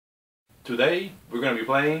Today we're going to be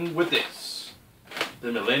playing with this,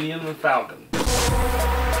 the Millennium Falcon.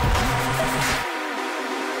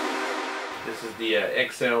 This is the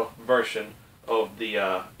XL version of the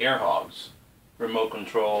Air Hogs remote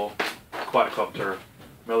control quadcopter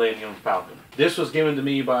Millennium Falcon. This was given to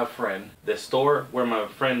me by a friend. The store where my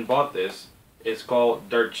friend bought this is called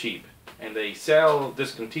Dirt Cheap, and they sell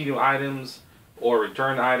discontinued items or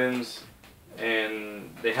return items,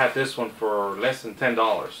 and they had this one for less than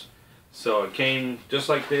 $10. So it came just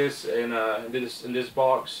like this in this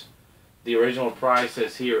box. The original price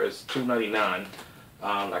is here is $2.99.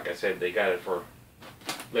 Like I said, they got it for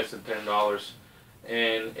less than $10,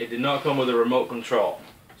 and it did not come with a remote control.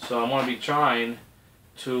 So I'm going to be trying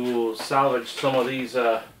to salvage some of these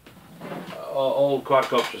old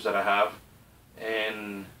quadcopters that I have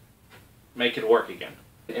and make it work again.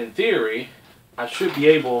 In theory, I should be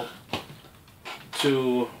able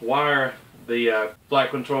to wire the flight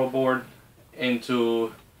control board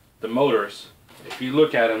into the motors. If you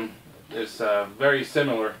look at them, it's very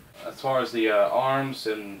similar as far as the arms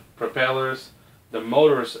and propellers. The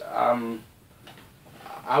motors,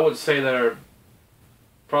 I would say they're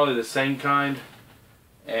probably the same kind,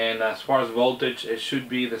 and as far as voltage, it should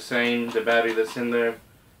be the same, the battery that's in there,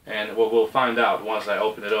 and we'll find out once I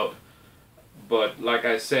open it up. But like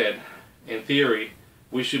I said, in theory,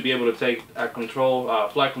 we should be able to take a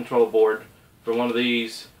flight control board for one of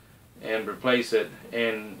these and replace it,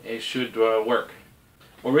 and it should work.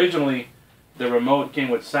 Originally, the remote came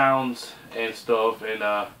with sounds and stuff, and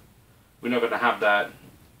we're not going to have that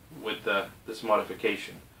with this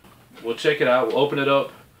modification. We'll check it out, we'll open it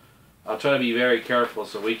up. I'll try to be very careful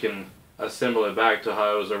so we can assemble it back to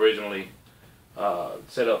how it was originally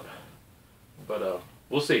set up. But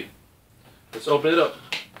we'll see. Let's open it up.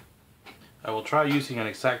 I will try using an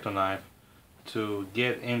X-Acto knife to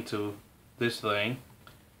get into this thing.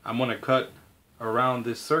 I'm going to cut around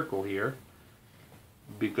this circle here,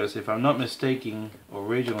 because if I'm not mistaken,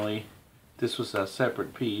 originally this was a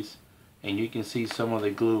separate piece, and you can see some of the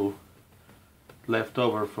glue left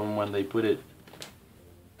over from when they put it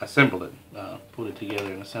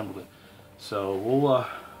together and assembled it. So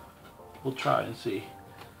we'll try and see.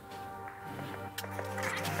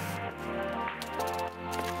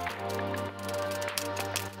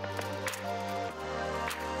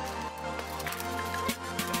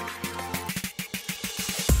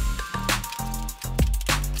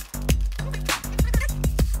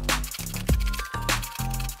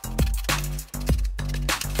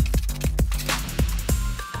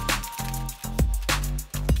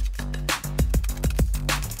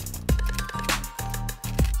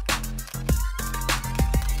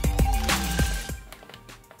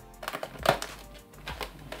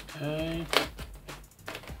 Okay,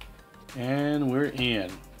 and we're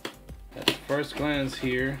in. At first glance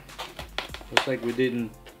here, looks like we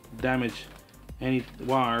didn't damage any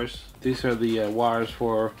wires. These are the wires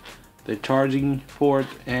for the charging port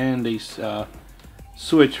and the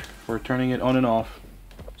switch for turning it on and off.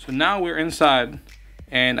 So now we're inside,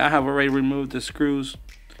 and I have already removed the screws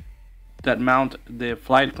that mount the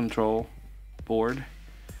flight control board,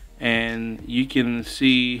 and you can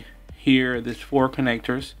see here there's 4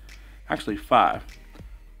 connectors. Actually 5,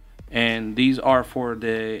 and these are for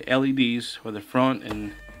the LEDs for the front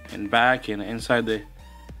and back and inside the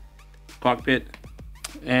cockpit,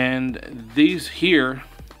 and these here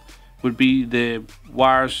would be the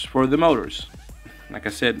wires for the motors. Like I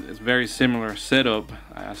said, it's very similar setup.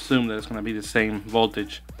 I assume that it's going to be the same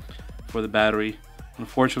voltage for the battery.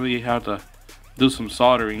 Unfortunately, you have to do some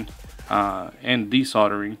soldering and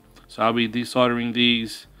desoldering, so I'll be desoldering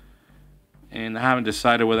these, and I haven't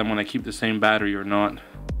decided whether I'm going to keep the same battery or not.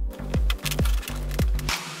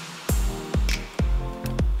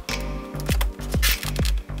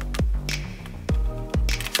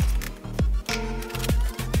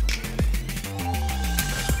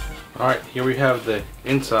 Alright, here we have the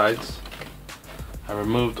insides. I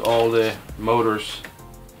removed all the motors,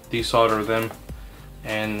 desoldered them,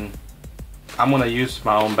 and I'm going to use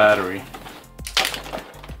my own battery.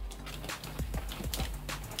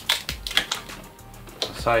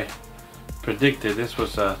 As I predicted, this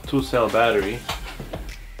was a 2-cell battery,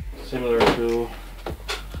 similar to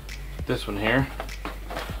this one here,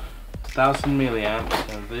 1000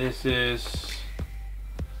 milliamps, and this is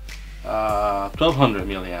 1200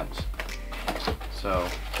 milliamps. So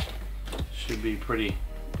should be pretty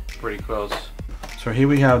close. So here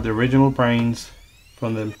we have the original brains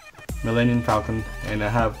from the Millennium Falcon, and I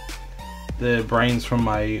have the brains from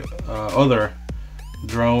my other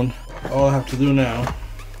drone. All I have to do now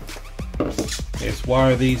is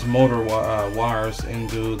wire these motor wires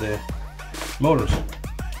into the motors.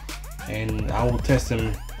 and I will test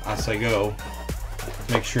them as I go,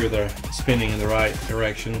 make sure they're spinning in the right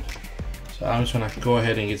direction. So I'm just gonna go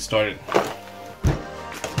ahead and get started.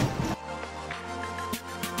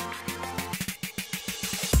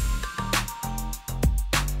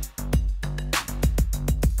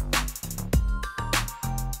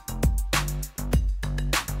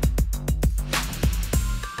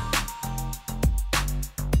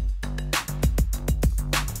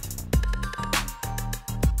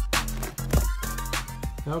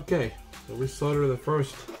 Okay, so we started the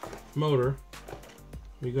first motor.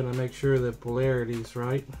 We're gonna make sure the polarity is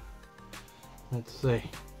right. Let's see.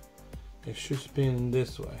 It should spin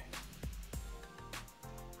this way.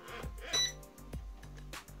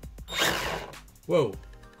 Whoa.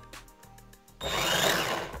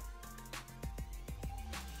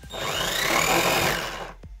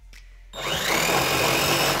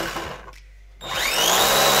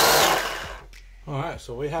 Alright,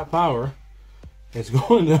 so we have power. It's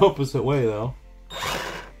going the opposite way though.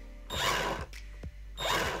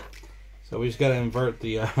 So we just gotta invert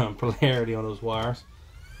the polarity on those wires.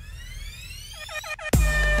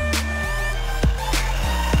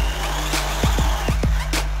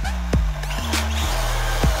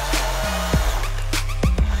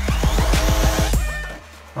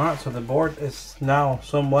 Alright, so the board is now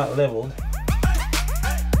somewhat leveled.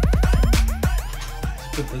 Let's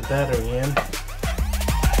put the battery in.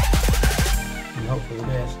 And hope for the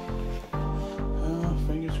best.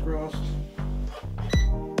 Fingers crossed.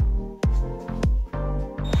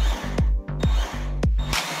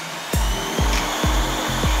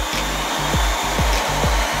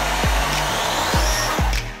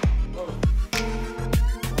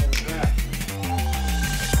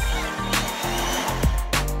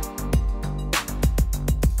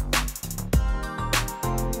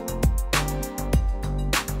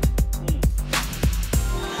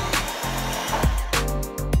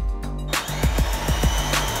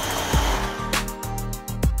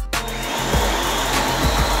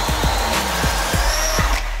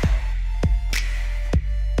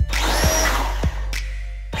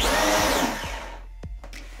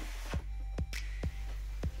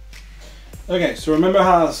 Okay, so remember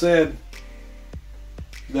how I said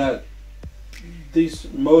that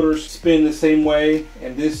these motors spin the same way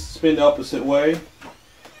and this spin the opposite way,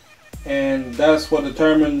 and that's what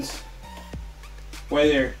determines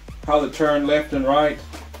how to turn left and right.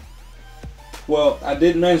 Well, I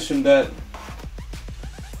did mention that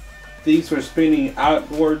these were spinning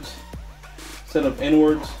outwards instead of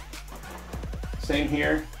inwards. Same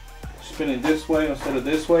here, spinning this way instead of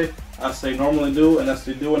this way, as they normally do, and as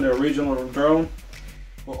they do in the original drone.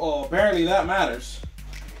 Well, apparently that matters.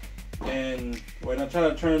 And when I try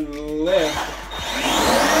to turn left,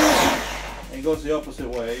 it goes the opposite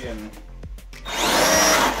way, and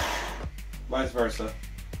vice versa.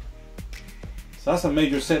 So that's a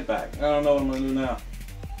major setback. I don't know what I'm gonna do now.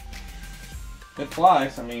 It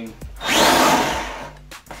flies, I mean,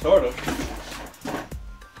 sort of.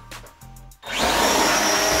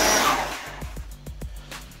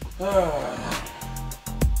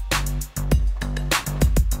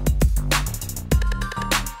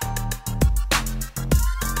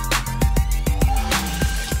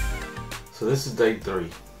 So this is day 3,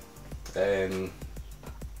 and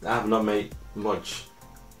I have not made much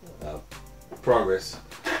progress.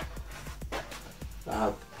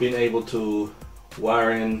 I've been able to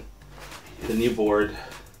wire in the new board,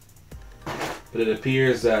 but it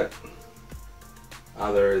appears that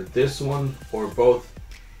either this one or both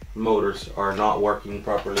motors are not working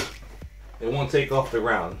properly. They won't take off the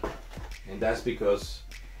ground, and that's because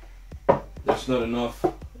there's not enough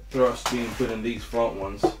thrust being put in these front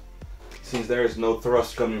ones. Since there is no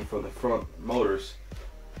thrust coming from the front motors,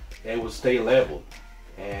 it will stay level,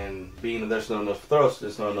 and being that there's not enough thrust,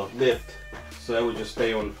 there's not enough lift, so it would just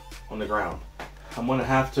stay on the ground. I'm gonna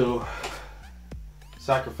have to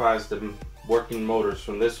sacrifice the working motors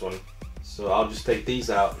from this one, so I'll just take these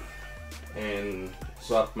out and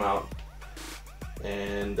swap them out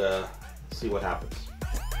and see what happens.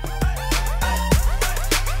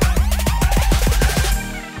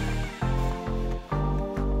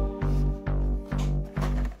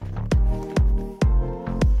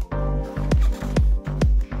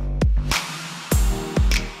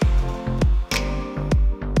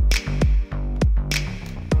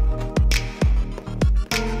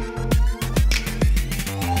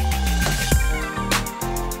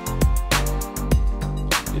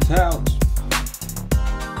 It's out.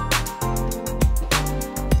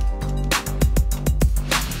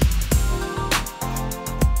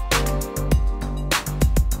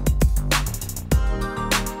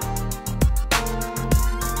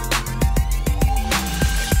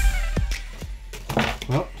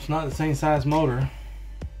 not the same size motor.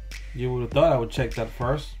 You would have thought I would check that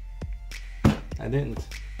first. I didn't.